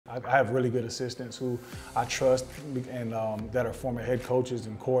I have really good assistants who I trust and that are former head coaches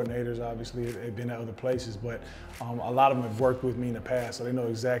and coordinators. Obviously, they've been at other places, but a lot of them have worked with me in the past, so they know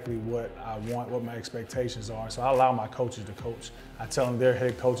exactly what I want, what my expectations are. So I allow my coaches to coach. I tell them they're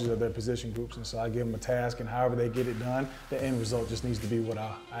head coaches of their position groups, and so I give them a task, and however they get it done, the end result just needs to be what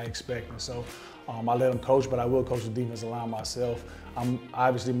I expect. And so I let them coach, but I will coach the defensive line myself. I'm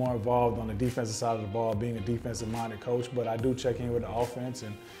obviously more involved on the defensive side of the ball, being a defensive-minded coach, but I do check in with the offense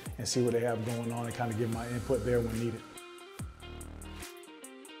and see what they have going on and kind of give my input there when needed.